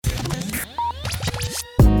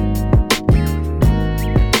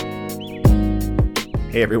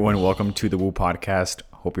Hey everyone, welcome to the Woo Podcast.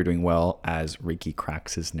 Hope you're doing well as Ricky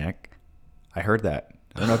cracks his neck. I heard that.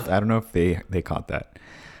 I don't know if they caught that.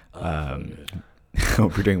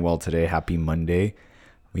 Hope you're doing well today. Happy Monday.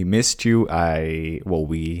 We missed you.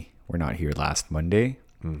 We were not here last Monday,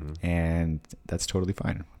 and that's totally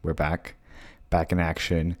fine. We're back in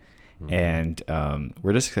action, and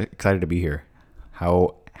we're just excited to be here.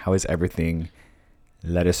 How is everything?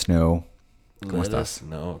 Let us know. ¿Cómo estás?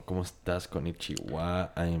 No, ¿cómo estás? Konnichiwa.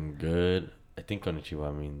 I am good. I think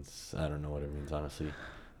konnichiwa means, I don't know what it means, honestly.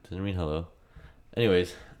 Doesn't it mean hello?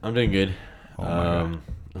 Anyways, I'm doing good. Oh my God.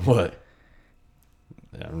 What?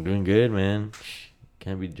 Yeah, I'm doing good, man.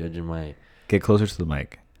 Can't be judging my... Get closer to the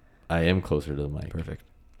mic. I am closer to the mic. Perfect.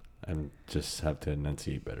 I just have to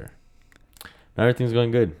enunciate better. Now everything's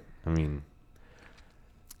going good. I mean...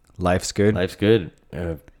 Life's good? Life's good.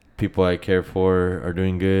 People I care for are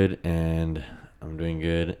doing good, and I'm doing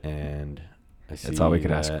good, and I see That's all we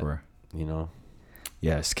could ask for. You know?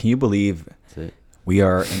 Yes. Can you believe That's it. we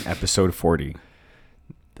are in episode 40?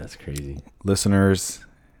 That's crazy. Listeners,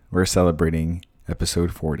 we're celebrating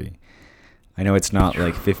episode 40. I know it's not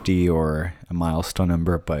like 50 or a milestone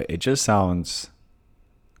number, but it just sounds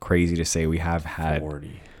crazy to say we have had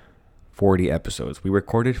 40 episodes. We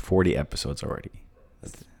recorded 40 episodes already.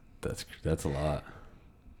 That's a lot.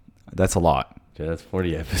 That's a lot. Yeah, that's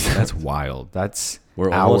 40 episodes. That's wild. We're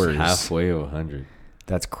almost hours. halfway of 100.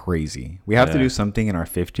 That's crazy. We have to do something in our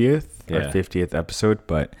 50th episode,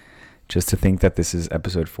 but just to think that this is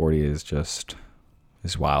episode 40 is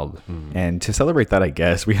wild. And to celebrate that, I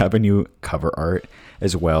guess we have a new cover art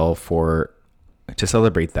as well to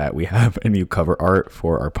celebrate that. We have a new cover art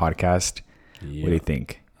for our podcast. Yeah. What do you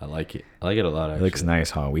think? I like it. I like it a lot, actually. It looks nice,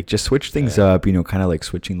 huh? We just switched things up, kind of like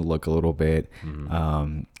switching the look a little bit.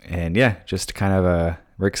 And yeah, just kind of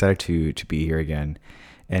we're excited to be here again.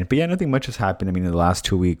 But yeah, nothing much has happened. I mean, in the last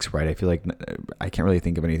 2 weeks, right? I feel like I can't really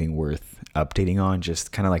think of anything worth updating on.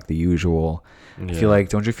 Just kind of like the usual. Yeah.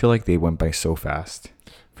 Don't you feel like they went by so fast?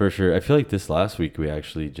 For sure. I feel like this last week we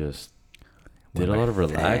actually just did a lot of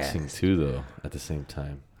relaxing too, though, at the same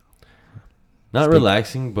time. Not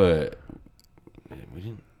relaxing, but we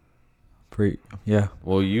didn't. Yeah.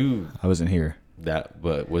 Well, I wasn't here.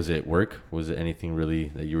 But was it work? Was it anything really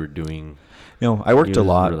that you were doing? No, I worked a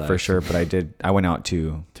lot for sure, but I went out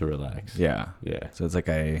to relax. Yeah. Yeah. So it's like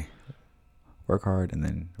I work hard and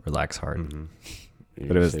then relax hard.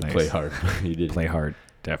 But it was nice. Play hard. You did play hard,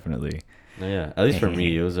 definitely. Yeah. At least for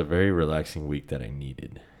me, it was a very relaxing week that I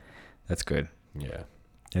needed. That's good. Yeah.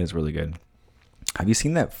 It is really good. Have you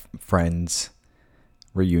seen that Friends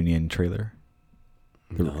reunion trailer?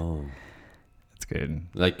 No. That's good.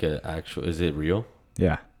 Like is it real?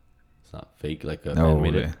 Yeah. It's not fake, like a no,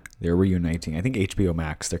 animated? They're reuniting. I think HBO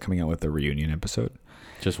Max, they're coming out with a reunion episode.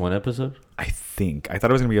 Just one episode? I thought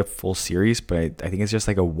it was going to be a full series, but I think it's just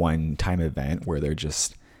like a one-time event where they're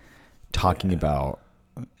just talking about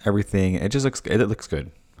everything. It looks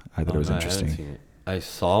good. I thought it was interesting. I haven't seen it. I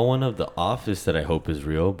saw one of The Office that I hope is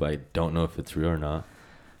real, but I don't know if it's real or not.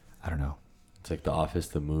 I don't know. It's like The Office,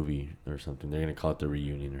 the movie or something. They're going to call it The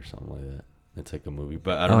Reunion or something like that. It's like a movie,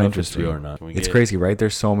 but I don't know if it's real or not. It's crazy, right?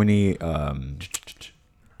 There's so many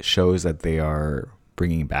shows that they are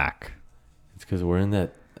bringing back. It's because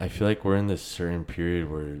I feel like we're in this certain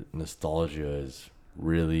period where nostalgia is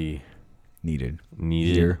really needed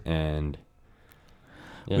here. And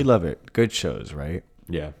we love it. Good shows, right?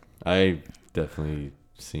 Yeah. I've definitely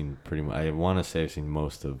seen pretty much, I want to say I've seen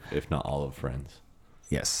most of, if not all of Friends.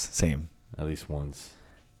 Yes, same. At least once.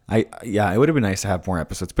 It would have been nice to have more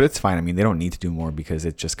episodes, but it's fine. I mean, they don't need to do more because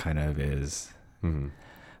it just kind of is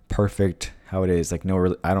perfect how it is. Like,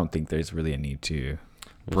 I don't think there's really a need to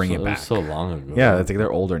bring it back. It was so long ago. Yeah, it's like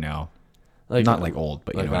they're older now. Like, not like old,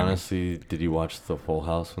 but like, you know. Honestly, did you watch The Full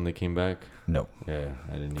House when they came back? No. Yeah,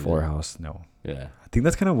 I didn't. Full House, no. Yeah, I think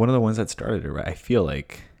that's kind of one of the ones that started it, right? I feel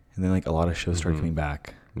like, and then like a lot of shows started coming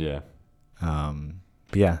back. Yeah.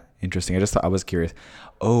 But yeah, interesting. I was curious.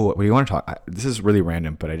 Oh, what do you want to talk? This is really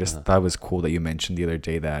random, but I just thought it was cool that you mentioned the other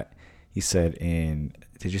day that you said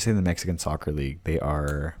did you say in the Mexican Soccer League, they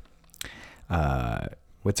are,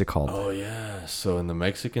 what's it called? Oh, yeah. So in the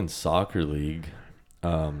Mexican Soccer League,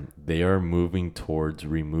 they are moving towards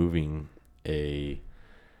removing a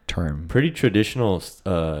term. Pretty traditional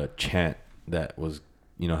chant that was,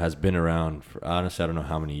 has been around for, honestly, I don't know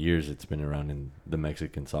how many years it's been around in the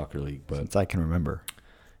Mexican Soccer League, but since I can remember.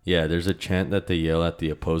 Yeah, there's a chant that they yell at the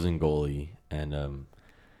opposing goalie, and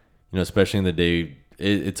especially in the day,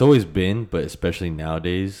 it's always been, but especially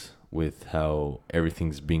nowadays with how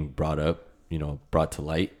everything's being brought to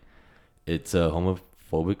light, it's a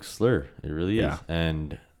homophobic slur. It really is,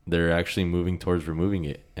 and they're actually moving towards removing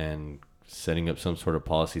it and setting up some sort of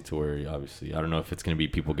policy to where, obviously, I don't know if it's going to be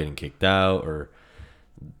people getting kicked out or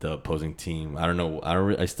the opposing team. I don't know.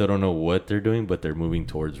 I still don't know what they're doing, but they're moving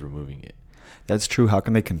towards removing it. That's true. How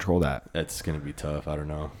can they control that? That's going to be tough. I don't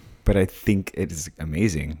know. But I think it is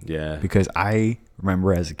amazing. Yeah. Because I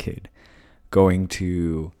remember as a kid going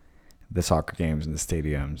to the soccer games in the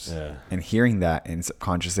stadiums and hearing that, and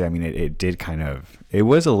subconsciously, I mean, it did kind of, it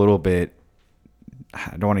was a little bit,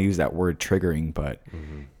 I don't want to use that word triggering, but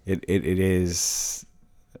it is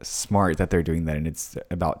smart that they're doing that, and it's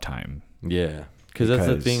about time. Yeah. Because that's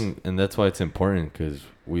the thing, and that's why it's important, because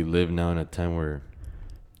we live now in a time where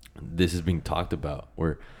this is being talked about.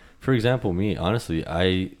 Where, for example, me, honestly,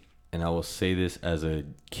 I will say this as a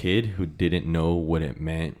kid who didn't know what it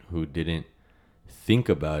meant, who didn't think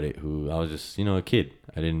about it, I was just, a kid.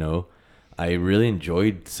 I didn't know. I really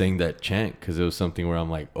enjoyed saying that chant because it was something where I'm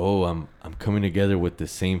like, oh, I'm coming together with the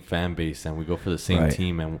same fan base and we go for the same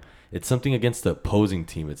team, and it's something against the opposing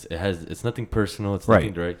team. It's nothing personal. It's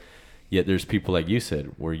nothing direct. Yet there's people like you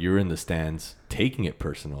said where you're in the stands taking it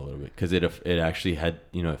personal a little bit because it actually had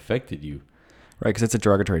affected you. Right, because it's a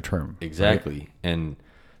derogatory term. Exactly, right? And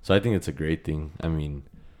so I think it's a great thing. I mean,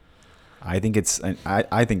 I think it's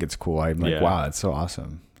cool. I'm like, wow, it's so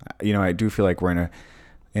awesome. I do feel like we're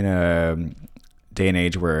in a day and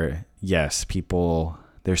age where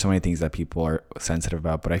there's so many things that people are sensitive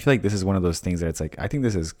about, but I feel like this is one of those things that it's like, I think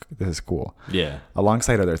this is cool. Yeah.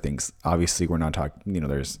 Alongside other things, obviously we're not talking,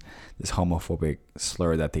 there's this homophobic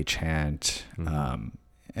slur that they chant. And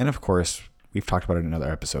of course we've talked about it in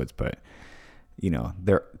other episodes, but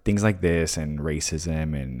there things like this and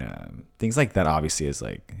racism and things like that obviously is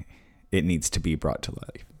like, it needs to be brought to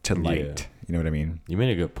light. Yeah. You know what I mean? You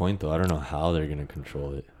made a good point though. I don't know how they're going to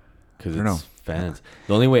control it because it's fans.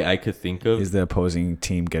 The only way I could think of is the opposing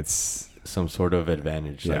team gets some sort of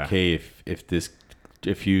advantage. Yeah. Like, hey,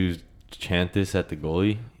 if you chant this at the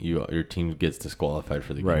goalie, your team gets disqualified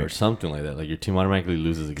for the game or something like that. Like your team automatically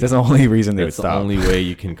loses the game. That's the only reason they would stop. That's the only way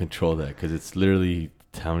you can control that because it's literally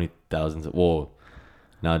how many thousands.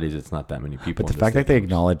 Nowadays it's not that many people. But the fact that they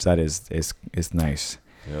acknowledge that is nice.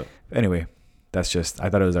 Yep. Anyway, I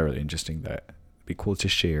thought it was really interesting. That it'd be cool to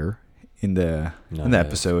share in the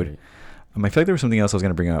episode. I feel like there was something else I was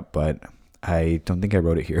going to bring up, but I don't think I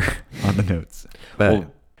wrote it here on the notes. But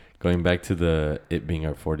going back to it being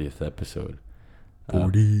our 40th episode,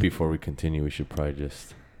 before we continue, we should probably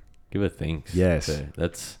just give a thanks. Yes.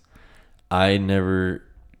 I never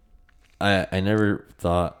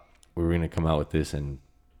thought we were going to come out with this, and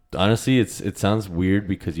honestly, it sounds weird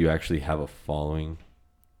because you actually have a following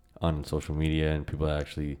on social media and people that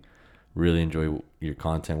actually really enjoy your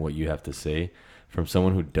content, what you have to say. From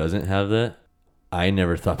someone who doesn't have that, I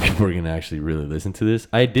never thought people were going to actually really listen to this.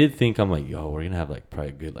 I did think, I'm like, yo, we're going to have like probably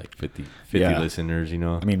a good like 50 listeners, I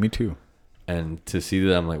mean, me too. And to see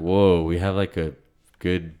that, I'm like, whoa, we have like a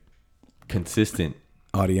good, consistent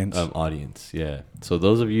audience. Yeah. So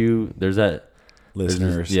those of you, there's that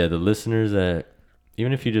listeners. The listeners that,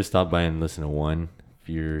 even if you just stop by and listen to one, if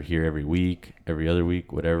you're here every week, every other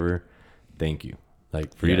week, whatever, thank you.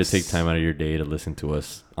 Like for you to take time out of your day to listen to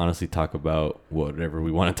us, honestly talk about whatever we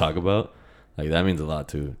want to talk about, like that means a lot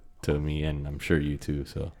to me, and I'm sure you too.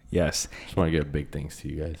 So yes, just want to give a big thanks to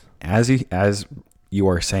you guys. As you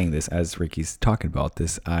are saying this, as Ricky's talking about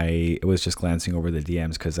this, I was just glancing over the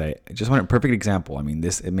DMs because I just want a perfect example. I mean,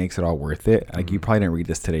 it makes it all worth it. Like you probably didn't read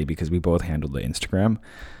this today because we both handled the Instagram.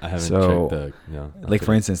 I haven't checked like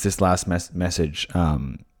for instance, this last message.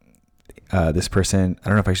 This person, I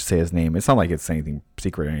don't know if I should say his name. It's not like it's anything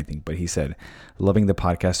secret or anything, but he said, loving the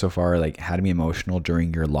podcast so far, like had me emotional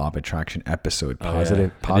during your law of attraction episode.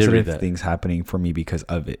 Positive things happening for me because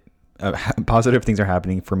of it. Positive things are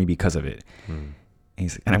happening for me because of it.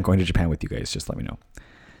 And I'm going to Japan with you guys. Just let me know.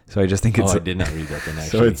 So I just think it's. I did not read that then.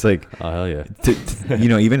 Actually. So it's like, oh hell yeah.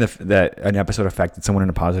 Even if that an episode affected someone in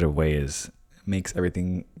a positive way makes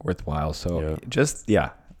everything worthwhile. So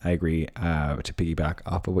I agree. To piggyback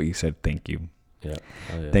off of what you said, thank you. Yeah.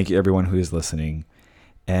 Oh, yeah. Thank you everyone who is listening.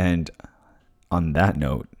 And on that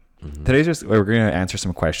note, today's we're going to answer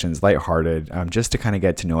some questions, lighthearted, just to kind of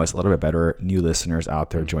get to know us a little bit better. New listeners out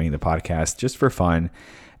there joining the podcast, just for fun.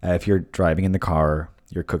 If you're driving in the car,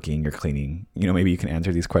 you're cooking, you're cleaning, maybe you can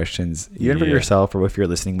answer these questions even for yourself, or if you're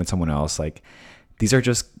listening with someone else. Like these are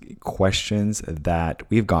just questions that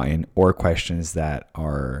we've gotten, or questions that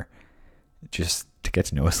are just to get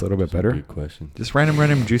to know us a little bit better. Good question. Just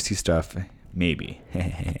random juicy stuff, maybe.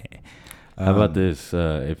 How about this?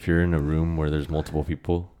 If you're in a room where there's multiple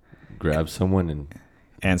people, grab someone and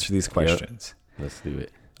answer these questions. Let's do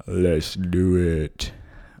it. Let's do it.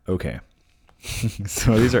 Okay.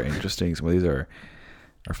 Some of these are interesting. Some of these are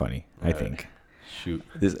funny. I think. Shoot.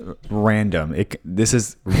 This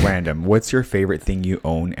is random. What's your favorite thing you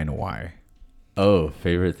own and why? Oh,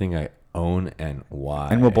 favorite thing I own and why?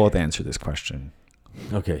 And we'll both answer this question.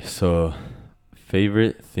 Okay, so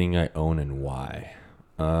favorite thing I own and why?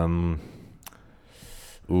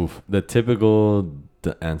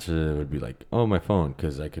 The answer would be like, oh, my phone,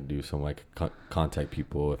 because I could do some like contact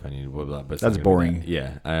people if I need blah blah. But that's boring.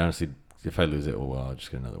 Yeah, I honestly, if I lose it, I'll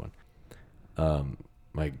just get another one.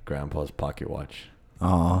 My grandpa's pocket watch.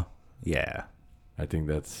 Oh, yeah. I think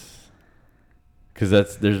that's because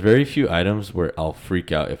there's very few items where I'll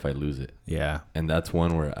freak out if I lose it. Yeah, and that's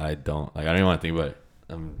one where I don't like. I don't even want to think about it.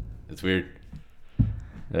 It's weird.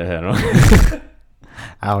 Yeah, I don't.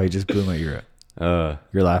 Ow! I just blew my ear up.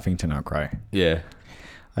 You're laughing to not cry. Yeah,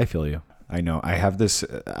 I feel you. I know. I have this.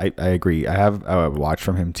 I agree. I have a watch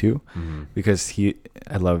from him too, because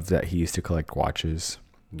I love that he used to collect watches.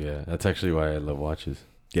 Yeah, that's actually why I love watches.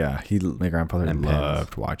 Yeah, my grandfather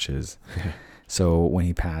loved watches. So when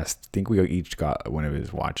he passed, I think we each got one of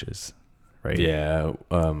his watches, right? Yeah,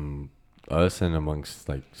 us and amongst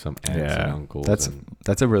like some aunts and uncles.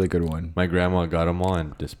 That's a really good one. My grandma got them all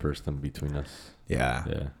and dispersed them between us.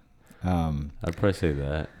 Yeah. I'd probably say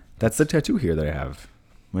that. That's the tattoo here that I have.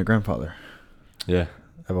 My grandfather. Yeah.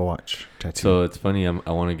 I have a watch tattoo. So it's funny. I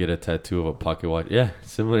want to get a tattoo of a pocket watch. Yeah,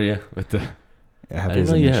 similar. Yeah, with the. I didn't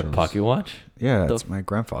know you had a pocket watch. Yeah, that's my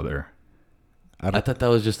grandfather. I thought that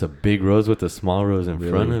was just a big rose with a small rose in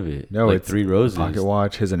front of it. No, like it's 3 roses. Pocket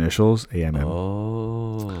watch. His initials AMM.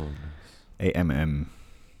 Oh. AMM.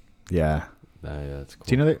 Yeah. Yeah, that's cool.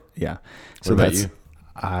 Do you know that? Yeah. So that's you.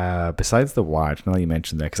 Besides the watch, now that you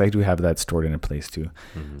mentioned that, because I do have that stored in a place too.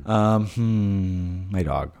 My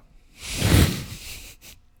dog.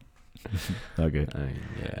 Okay.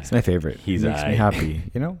 Yeah. It's my favorite. He makes me happy.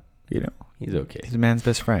 You know. He's okay. He's a man's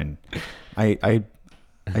best friend. I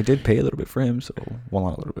did pay a little bit for him, so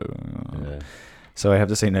not a little bit. Yeah. So I have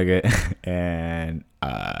to say Nugget and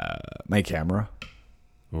my camera.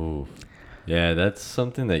 Ooh. Yeah, that's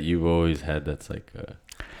something that you've always had. That's like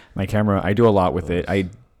my camera. I do a lot with it.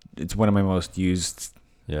 It's one of my most used.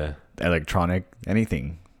 Yeah. Electronic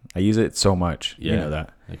anything. I use it so much. Yeah. You know that.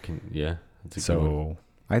 I can. Yeah. That's a so good one.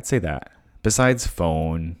 I'd say that. Besides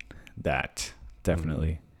phone, that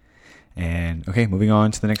definitely. And okay, moving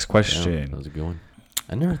on to the next question. Yeah, that was a good one.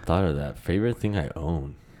 I never thought of that. Favorite thing I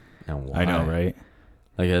own and why? I know, right?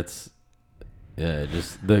 Like that's, yeah.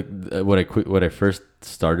 Just what I first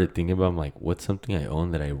started thinking about. I'm like, what's something I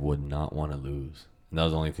own that I would not want to lose? And that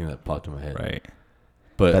was the only thing that popped in my head. Right.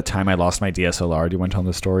 But that time I lost my DSLR. Do you want to tell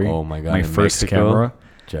the story? Oh my god! My first camera.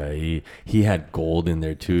 He had gold in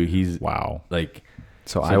there too. He's wow. Like,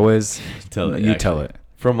 so I was. Tell it. You tell it.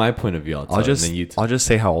 From my point of view, I'll just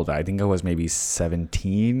say how old I think I was, maybe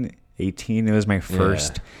 17, 18. It was my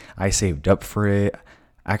first. Yeah. I saved up for it.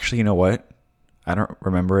 Actually, you know what? I don't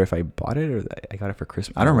remember if I bought it or I got it for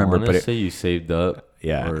Christmas. I don't remember. But say you saved up.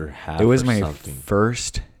 Yeah. Or half. It was my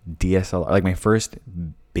first DSLR, like my first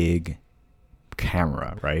big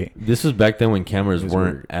camera. Right. This was back then when cameras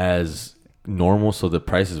weren't as normal, so the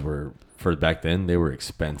prices were for back then they were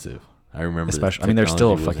expensive. I remember, especially. I mean, they're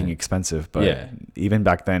still fucking expensive, but even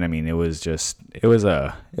back then, I mean, it was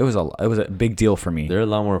a big deal for me. They're a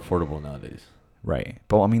lot more affordable nowadays, right?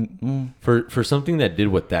 But I mean, for something that did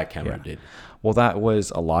what that camera did, well, that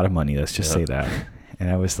was a lot of money. Let's just say that. And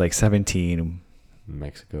I was like 17.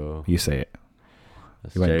 Mexico. You say it.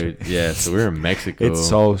 Yeah, so we were in Mexico. It's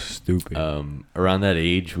so stupid. Around that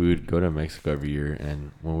age, we would go to Mexico every year,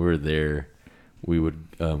 and when we were there, we would,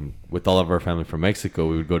 with all of our family from Mexico,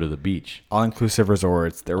 we would go to the beach. All-inclusive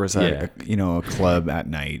resorts. There was a club at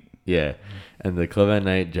night. Yeah, and the club at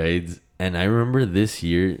night, Jade's. And I remember this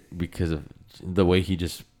year, because of the way he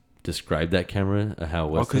just described that camera, how it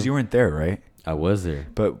was. Oh, because you weren't there, right? I was there.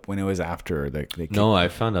 But when it was after, no, I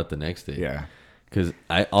found out the next day. Yeah. Because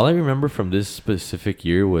all I remember from this specific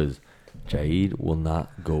year was Jade will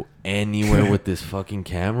not go anywhere with this fucking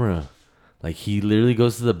camera. Like, he literally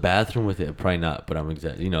goes to the bathroom with it. Probably not, but I'm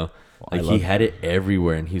exact. Like, he had it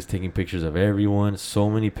everywhere, and he was taking pictures of everyone. So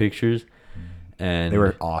many pictures. And they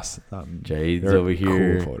were awesome. Jade's over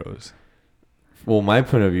here. Cool photos. Well, my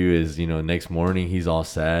point of view is, next morning, he's all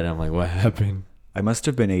sad. I'm like, what happened? I must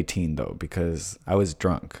have been 18, though, because I was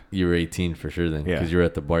drunk. You were 18 for sure then. Yeah. Because you were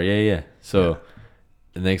at the bar. Yeah. So,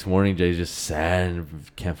 the next morning, Jay's just sad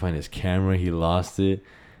and can't find his camera. He lost it.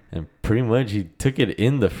 And pretty much he took it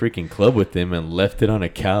in the freaking club with him and left it on a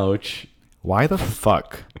couch. Why the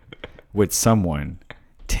fuck would someone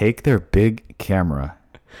take their big camera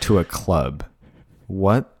to a club?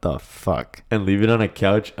 What the fuck? And leave it on a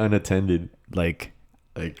couch unattended. Like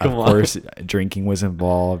Like, of come on. course, drinking was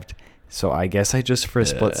involved. So I guess I just, for a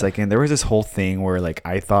split second, there was this whole thing where like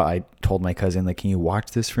I thought I told my cousin, like, can you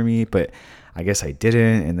watch this for me? But I guess I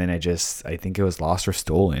didn't. And then I think it was lost or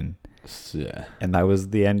stolen. Yeah. And that was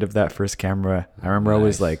the end of that first camera. I remember I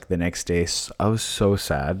was like, the next day, I was so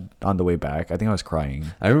sad on the way back. I think I was crying.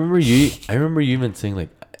 I remember you even saying like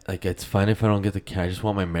it's fine if I don't get the camera. I just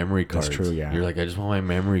want my memory card. That's true, yeah. You're like, I just want my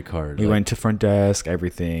memory card. We went to front desk,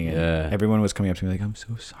 everything. And everyone was coming up to me like, I'm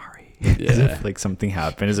so sorry. As if like something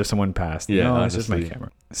happened, as if someone passed. Yeah, no, it's just my camera.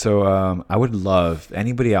 So I would love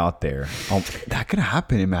anybody out there. That could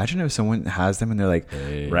happen. Imagine if someone has them and they're like,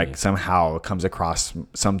 right, somehow comes across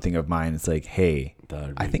something of mine. It's like, hey,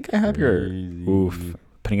 I think I have your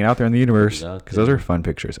putting it out there in the universe, because those are fun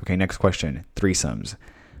pictures. Okay, next question. Threesomes.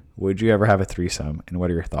 Would you ever have a threesome, and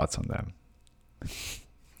what are your thoughts on them?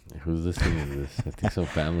 Who's listening to this? I think some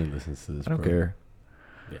family listens to this. I don't care.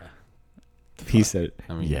 Yeah. He said,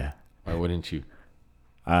 I mean, yeah. Why wouldn't you?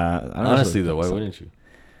 Honestly, though, why wouldn't you?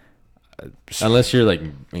 Unless you're like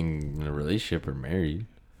in a relationship or married.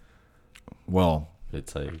 Well,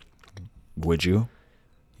 it's like, would you?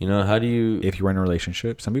 You know, how do you? If you were in a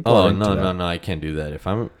relationship, some people. Are into that. No, I can't do that. If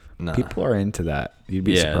I'm, nah. People are into that. You'd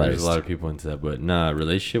be surprised. There's a lot of people into that, but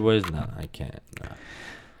relationship wise, I can't. Nah.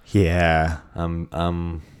 Yeah.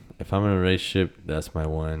 If I'm in a relationship, that's my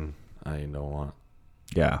one. I don't want.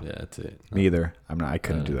 Yeah. Yeah, that's it. No. Me either. I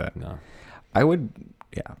couldn't do that. No. I would.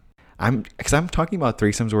 Yeah. Because I'm talking about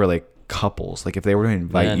threesomes where like couples, like if they were to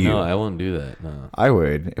invite you. No, I won't do that. No. I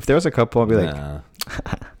would. If there was a couple, I'd be like,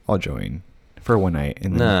 I'll join for one night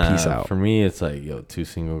and then peace out. For me, it's like, two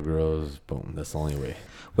single girls. Boom. That's the only way.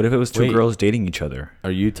 What if it was two girls dating each other?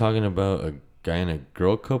 Are you talking about a guy and a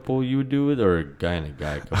girl couple you would do it, or a guy and a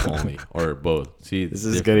guy couple only, or both? See, this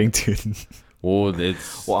is getting to. Well,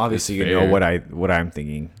 obviously you know what I'm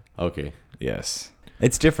thinking. Okay. Yes,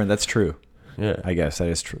 it's different. That's true. Yeah, I guess that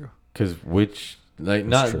is true. Because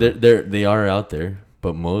they are out there,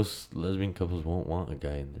 but most lesbian couples won't want a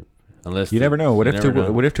guy in there unless you never know. What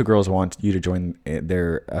if two girls want you to join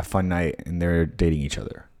their a fun night and they're dating each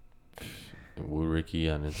other? Woo Ricky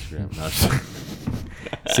on Instagram.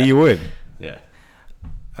 See, you would. Yeah.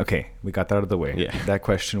 Okay, we got that out of the way. Yeah. That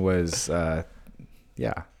question was,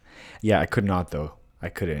 yeah. I could not though. I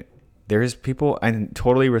couldn't. There's people, I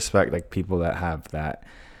totally respect like people that have that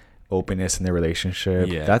openness in their relationship.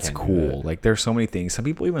 Yeah, that's cool. Like there's so many things. Some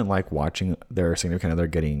people even like watching their significant other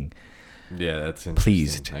getting. Yeah, that's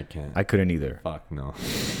pleased. I can't. I couldn't either. Fuck no.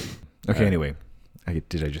 Okay. Anyway,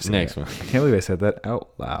 did I just say next that? one? I can't believe I said that out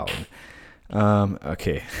loud.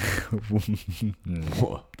 Okay.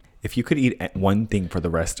 If you could eat one thing for the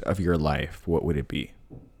rest of your life, what would it be?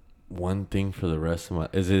 One thing for the rest of my...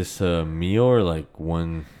 Is this a meal or like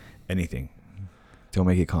one... Anything. Don't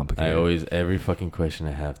make it complicated. Every fucking question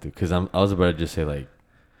I have to... Because I was about to just say like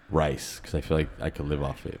rice, because I feel like I could live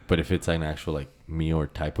off it. But if it's an actual like meal or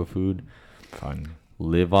type of food... Fun.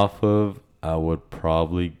 Live off of, I would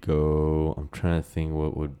probably go... I'm trying to think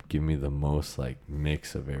what would give me the most like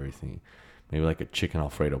mix of everything. Maybe like a chicken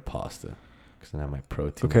Alfredo pasta. Because then I have my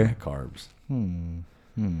protein and my carbs.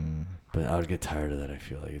 But I would get tired of that. I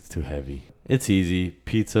feel like it's too heavy. It's easy.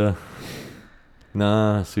 Pizza.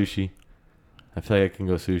 Nah, sushi. I feel like I can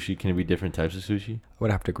go sushi. Can it be different types of sushi? I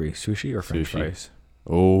would have to agree. Sushi or French fries?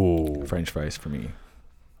 Oh. French fries for me.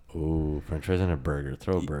 Oh, French fries and a burger.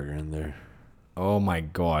 Throw a burger in there. Oh my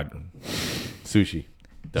God. Sushi.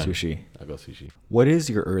 Done. Sushi. I'll go sushi. What is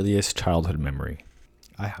your earliest childhood memory?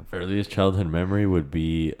 I have. Earliest childhood memory would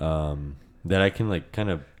be that I can like kind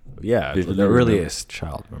of... Yeah, the earliest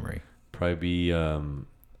child memory. Probably be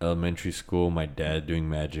elementary school, my dad doing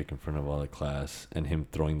magic in front of all the class and him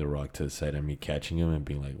throwing the rock to the side and me catching him and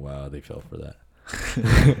being like, wow, they fell for that.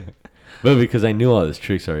 But because I knew all his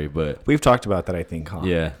tricks already, but... We've talked about that, I think, huh?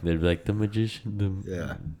 Yeah, they'd be like, the magician,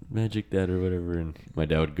 magic dad or whatever. And my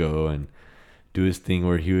dad would go and do his thing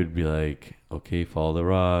where he would be like, okay, follow the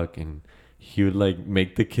rock. And he would like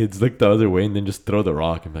make the kids look the other way and then just throw the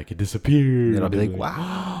rock and be like, it disappeared. And I'll be like,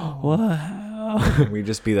 wow. Wow. We'd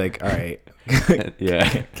just be like, all right.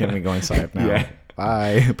 Yeah. Can we go inside now? Yeah.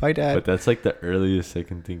 Bye, Dad. But that's like the earliest I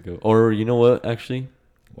can think of. Or you know what, actually?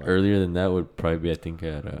 What? Earlier than that would probably be, I think,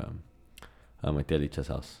 at my tialicha's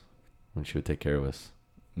house when she would take care of us.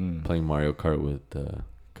 Playing Mario Kart with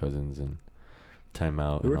cousins and time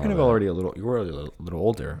out. We were kind of already a little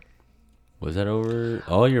older. Was that over?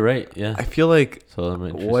 Oh, you're right. Yeah. I feel like, so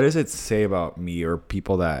what does it say about me or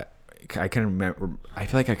people that I can remember? I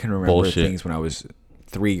feel like I can remember things when I was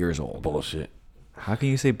 3 years old. Bullshit. How can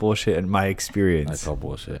you say bullshit in my experience? I call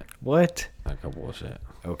bullshit. What? I call bullshit.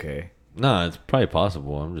 Okay. No, it's probably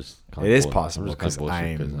possible. I'm just. It is possible because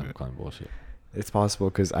I'm calling bullshit. It's possible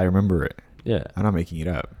because I remember it. Yeah, I'm not making it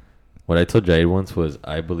up. What I told Jaid once was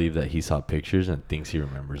I believe that he saw pictures and thinks he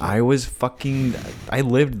remembers it. I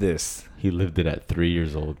lived this. He lived it at 3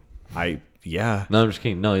 years old. Yeah. No, I'm just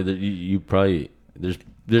kidding. No, you probably there's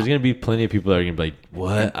gonna be plenty of people that are gonna be like,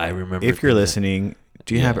 what? I remember. If you're listening,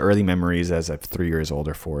 do you have early memories as of 3 years old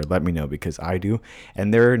or 4? Let me know because I do,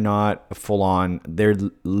 and they're not full on. They're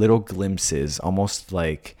little glimpses, almost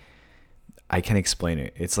like I can't explain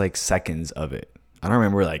it. It's like seconds of it. I don't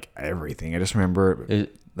remember like everything. I just remember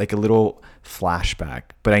like a little flashback,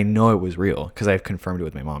 but I know it was real because I've confirmed it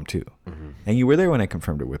with my mom too. Mm-hmm. And you were there when I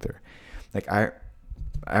confirmed it with her. Like I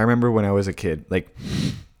remember when I was a kid, like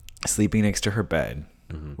sleeping next to her bed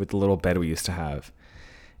with the little bed we used to have.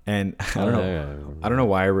 And I don't know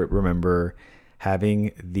why I remember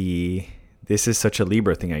having this is such a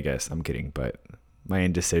Libra thing, I guess. I'm kidding, but my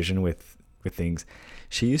indecision with things.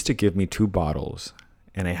 She used to give me 2 bottles,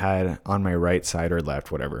 and I had on my right side or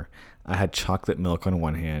left, whatever, I had chocolate milk on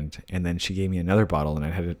one hand, and then she gave me another bottle, and I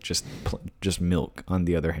had just milk on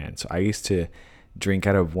the other hand. So I used to drink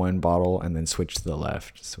out of one bottle and then switch to the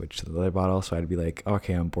other bottle. So I'd be like,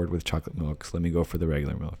 okay, I'm bored with chocolate milk, so let me go for the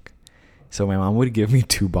regular milk. So my mom would give me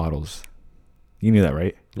 2 bottles. You knew that,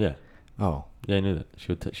 right? Yeah. Oh. Yeah, I knew that.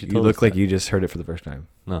 She told you look like you just heard it for the first time.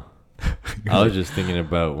 No. I was just thinking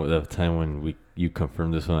about the time when you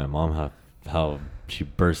confirmed this with my mom, how she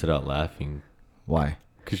bursted out laughing. Why?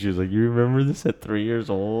 Because she was like, you remember this at 3 years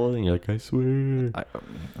old? And you're like, I swear.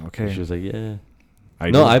 Okay. And she was like, yeah.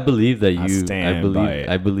 I believe that you.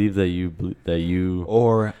 I believe that you.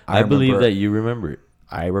 Or I believe that you remember it.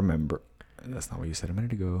 I remember. That's not what you said a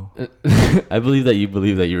minute ago. I believe that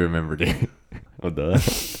you remembered it. What the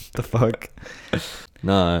fuck?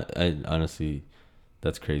 No, I honestly,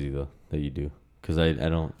 that's crazy though that you do. Because I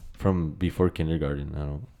don't, from before kindergarten, I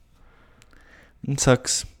don't. It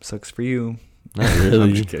sucks for you. Not really.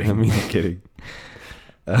 I'm just kidding. I'm kidding.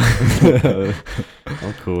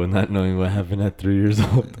 I'm cool with not knowing what happened at 3 years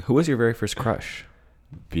old. Who was your very first crush?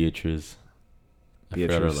 Beatrice. I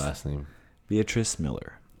forgot her last name. Beatrice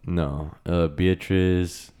Miller. No,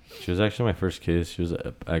 Beatrice. She was actually my first kiss.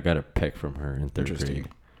 I got a peck from her in 3rd grade.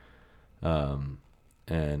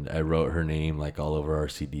 And I wrote her name like all over our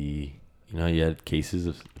CD. You know, you had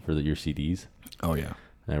cases for your CDs. Oh yeah.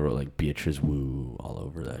 And I wrote like Beatrice Wu all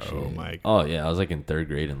over that shit. Oh my. Oh yeah, I was like in 3rd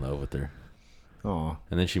grade in love with her. Oh.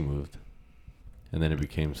 And then she moved, and then it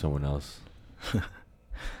became someone else.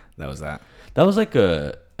 That was that. That was like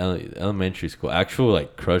a elementary school actual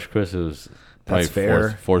like crush. It was probably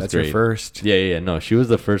fourth That's grade. Your first. Yeah. No, she was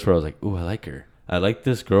the first where I was like, ooh, I like her. I like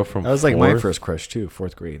this girl from. That was like my first crush too.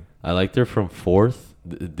 4th grade. I liked her from 4th.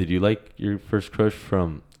 Did you like your first crush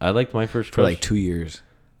from? I liked my first crush for like 2 years.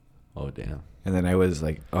 Oh damn. And then I was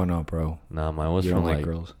like, oh no, bro. Nah, mine was from like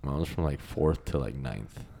girls. Mine was from like 4th to like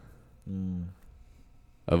 9th.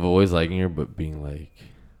 Of always liking her, but being like,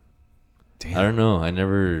 damn. I don't know. I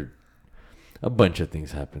never. A bunch of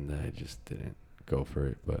things happened that I just didn't go for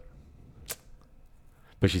it, but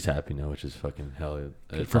she's happy now, which is fucking hell.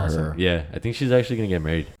 It's for awesome. her. Yeah, I think she's actually gonna get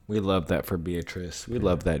married. We love that for Beatrice. We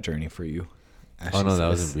love that journey for you. Oh no, that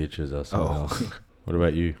wasn't Beatrice. That was someone else. What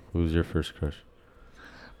about you? Who was your first crush?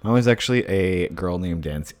 Mine was actually a girl named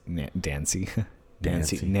Nancy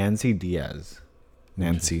Diaz.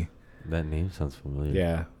 Nancy. That name sounds familiar.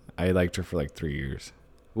 Yeah, I liked her for like 3 years.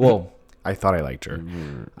 Well, I thought I liked her.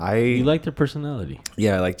 You liked her personality.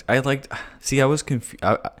 Yeah, I liked. See, I was confused.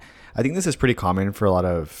 I think this is pretty common for a lot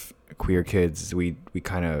of queer kids. We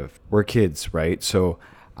kind of we're kids, right? So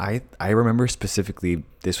I remember specifically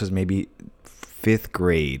this was maybe 5th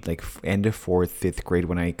grade, like end of 4th, 5th grade,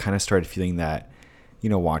 when I kind of started feeling that. You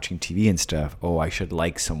know, watching TV and stuff. Oh, I should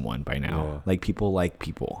like someone by now. Yeah. Like people like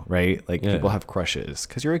people, right? Like people have crushes.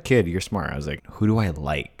 Because you're a kid, you're smart. I was like, who do I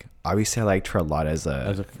like? Obviously, I liked her a lot as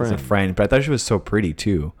a friend. But I thought she was so pretty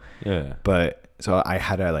too. Yeah. But so I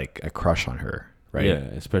had a crush on her, right? Yeah,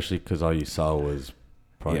 especially because all you saw was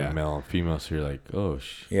probably male and female. So you're like, oh,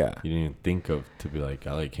 you didn't even think of to be like,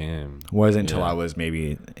 I like him. Wasn't until I was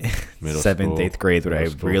maybe 7th, 8th grade that I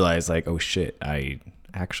realized like, oh shit, I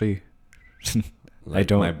actually. I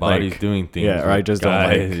don't. My body's doing things. Yeah, or I just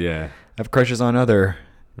guys, don't like. Yeah, I have crushes on another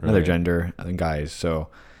gender than guys. So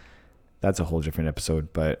that's a whole different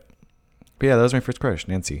episode. But yeah, that was my first crush,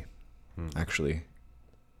 Nancy. Actually,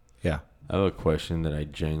 yeah. I have a question that I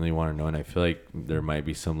genuinely want to know, and I feel like there might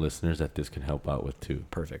be some listeners that this can help out with too.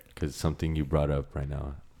 Perfect. Because something you brought up right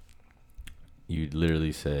now. You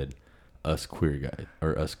literally said, "us queer guys"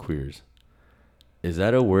 or "us queers." Is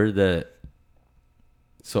that a word that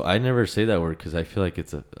So I never say that word because I feel like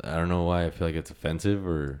I don't know why I feel like it's offensive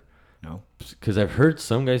or. No. Because I've heard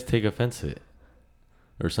some guys take offense to it.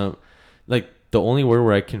 Or some, like, the only word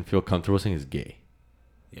where I can feel comfortable saying is gay.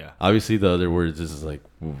 Yeah. Obviously, the other words is like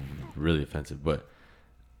really offensive, but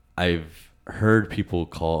I've heard people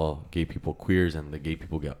call gay people queers and the gay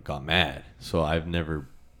people got mad. So I've never,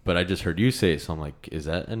 but I just heard you say it. So I'm like, is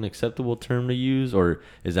that an acceptable term to use? Or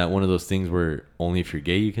is that one of those things where only if you're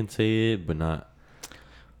gay you can say it, but not,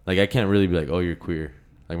 like, I can't really be like, oh, you're queer.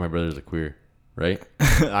 Like, my brother's a queer, right?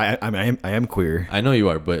 I am queer. I know you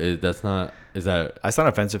are, but that's not, is that? That's not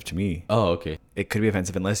offensive to me. Oh, okay. It could be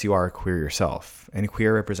offensive unless you are queer yourself. And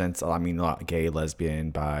queer represents, I mean, a lot gay,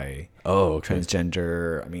 lesbian, bi, okay.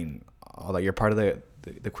 transgender. I mean, all that. You're part of the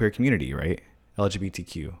queer community, right?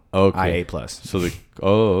 LGBTQ. Okay. IA+. So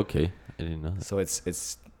okay. I didn't know that. So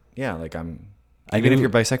it's yeah, like even if you're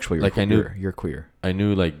bisexual, you're like queer. You're queer. I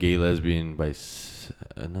knew like gay, lesbian, not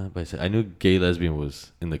bisexual. I knew gay, lesbian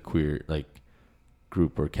was in the queer like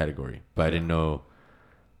group or category, but I didn't know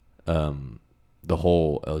the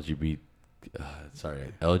whole LGBTQ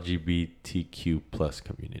plus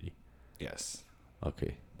community. Yes.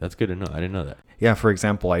 Okay, that's good to know. I didn't know that. Yeah, for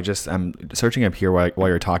example, I'm searching up here while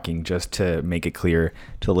you're talking just to make it clear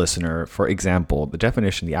to the listener. For example,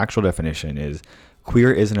 the actual definition is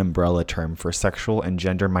queer is an umbrella term for sexual and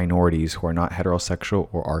gender minorities who are not heterosexual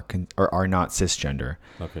or are not cisgender.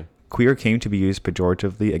 Okay. Queer came to be used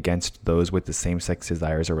pejoratively against those with the same-sex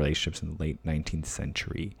desires or relationships in the late 19th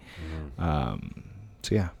century. So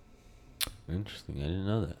yeah. Interesting. I didn't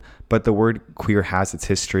know that. But the word queer has its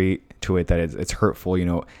history to it that it's hurtful,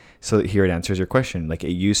 So here it answers your question. Like,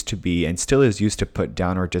 it used to be and still is used to put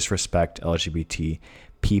down or disrespect LGBT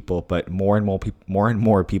people, but more and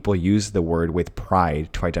more people use the word with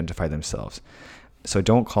pride to identify themselves. So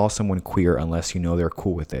don't call someone queer unless you know they're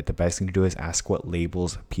cool with it. The best thing to do is ask what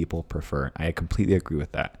labels people prefer. I completely agree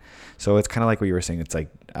with that. So it's kind of like what you were saying. It's like,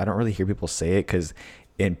 I don't really hear people say it because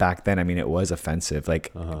back then, I mean, it was offensive.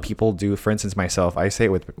 Like people do, for instance, myself, I say it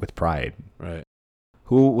with pride. Right.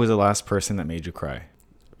 Who was the last person that made you cry?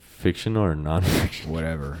 Fiction or non-fiction?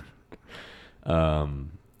 Whatever.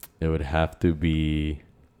 It would have to be,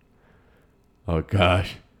 oh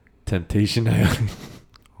gosh, Temptation Island.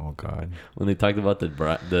 Oh God. When they talked about the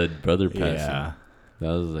brother passing. Yeah. That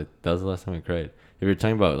was the last time I cried. If you're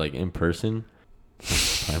talking about like in person,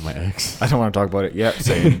 probably my ex. I don't want to talk about it. Yeah,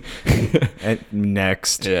 same. And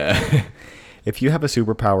next. Yeah. If you have a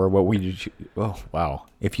superpower, what would you choose? Oh, wow.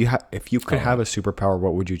 If you could have a superpower,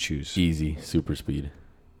 what would you choose? Easy, super speed.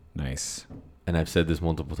 Nice. And I've said this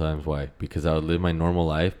multiple times. Why? Because I would live my normal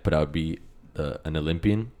life, but I would be an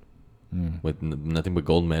Olympian with nothing but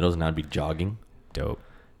gold medals, and I'd be jogging. Dope.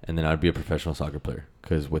 And then I'd be a professional soccer player.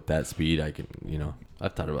 Because with that speed, I can,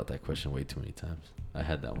 I've thought about that question way too many times. I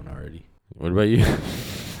had that one already. What about you?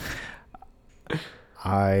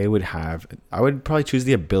 I would probably choose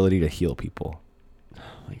the ability to heal people. Oh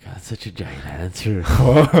my God, such a giant answer.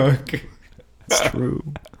 It's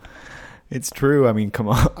true. It's true. I mean, come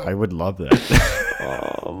on. I would love that.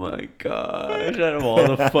 Oh my gosh. Out of all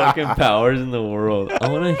the fucking powers in the world, I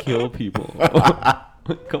want to heal people.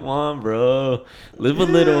 Come on, bro. Live a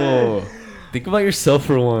little. Think about yourself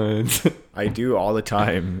for once. I do all the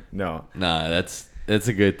time. No. Nah, that's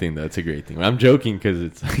a good thing. That's a great thing. I'm joking because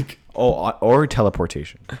it's like... Oh, or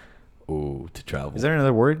teleportation. Oh, to travel. Is there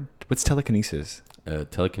another word? What's telekinesis?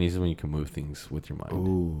 Telekinesis when you can move things with your mind.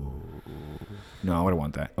 Ooh. No, I wouldn't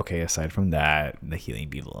want that. Okay, aside from that, the healing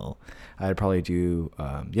people, I'd probably do,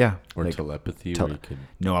 Or like telepathy where you could...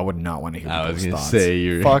 No, I would not want to hear people's thoughts.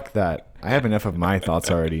 Say Fuck that. I have enough of my thoughts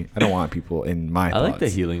already. I don't want people in my thoughts. I like the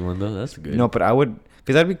healing one, though. That's good. No, but I would...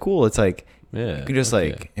 Because that'd be cool. It's like... Yeah. You can just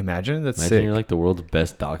imagine that's Imagine sick. you're like the world's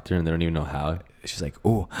best doctor and they don't even know how. It's just like,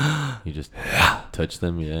 oh, you just touch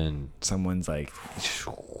them, and someone's like,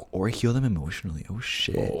 or heal them emotionally. Oh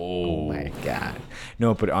shit. Oh my God.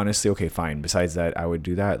 No, but honestly, okay, fine. Besides that, I would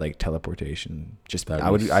do that, like teleportation.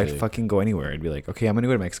 I'd fucking go anywhere. I'd be like, okay, I'm gonna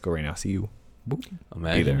go to Mexico right now. See you. Boop.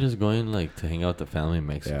 Imagine just going like to hang out with the family in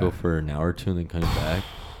Mexico for an hour or two and then coming back.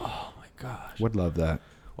 Oh my gosh. Would love that.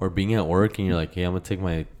 Or being at work and you're like, hey, I'm gonna take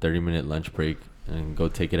my 30-minute lunch break and go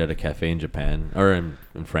take it at a cafe in Japan or in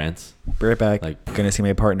France. Be right back. Like, gonna see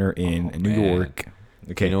my partner in New York.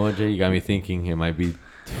 Okay. You know what, Jay? You got me thinking. It might be.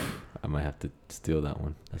 I might have to steal that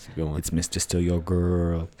one. That's a good one. It's Mr. Steal Your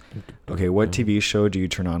Girl. Okay, what TV show do you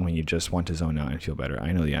turn on when you just want to zone out and feel better?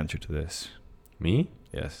 I know the answer to this. Me?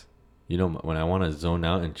 Yes. You know, when I want to zone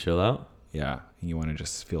out and chill out? Yeah. You want to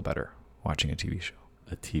just feel better watching a TV show.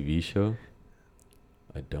 A TV show?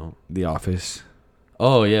 I don't. The Office.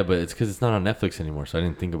 Oh, yeah, but it's because it's not on Netflix anymore, so I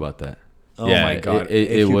didn't think about that. Oh my god,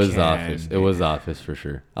 it was Office. It was Office for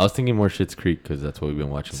sure. I was thinking more Schitt's Creek because that's what we've been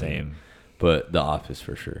watching. Same, but The Office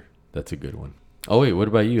for sure. That's a good one. Oh wait, what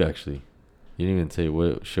about you? Actually, you didn't even say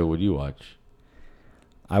what show would you watch.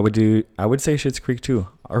 I would say Schitt's Creek too.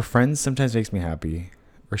 Our Friends sometimes makes me happy,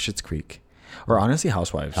 or Schitt's Creek, or honestly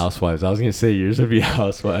Housewives. Housewives. I was gonna say yours would be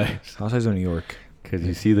Housewives. Housewives of New York. Because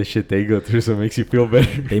you see the shit they go through, so it makes you feel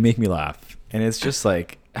better. They make me laugh, and it's just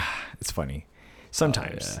like it's funny.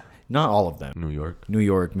 Sometimes, not all of them. New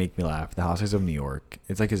York make me laugh. The Housewives of New York.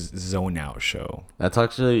 It's like a zone out show. That's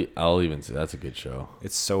actually, I'll even say that's a good show.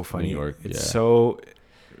 It's so funny. New York. It's so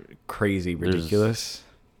crazy, ridiculous.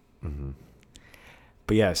 Mm-hmm.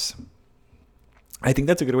 But yes, I think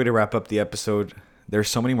that's a good way to wrap up the episode. There's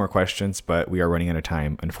so many more questions, but we are running out of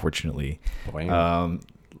time, unfortunately.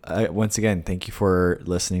 Once again, thank you for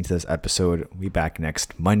listening to this episode. We'll be back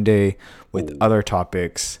next Monday with other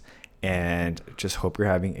topics, and just hope you're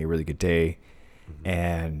having a really good day. Mm-hmm.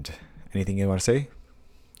 And anything you want to say?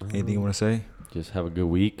 Anything you want to say? Just have a good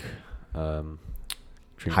week.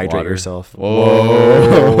 Hydrate yourself.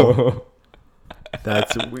 Whoa.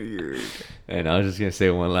 That's weird. And I was just going to say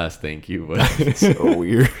one last thank you, but so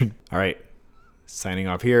weird. All right. Signing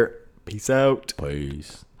off here. Peace out.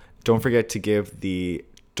 Peace. Don't forget to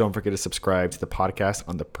subscribe to the podcast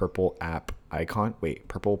on the purple app icon.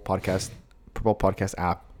 Purple podcast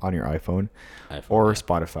app on your iPhone or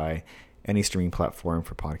Spotify, any streaming platform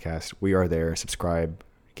for podcasts. We are there. Subscribe,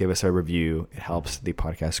 give us a review. It helps the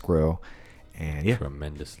podcast grow. And yeah,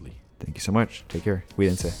 tremendously. Thank you so much. Take care.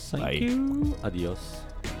 Cuídense. Thank you. Adios.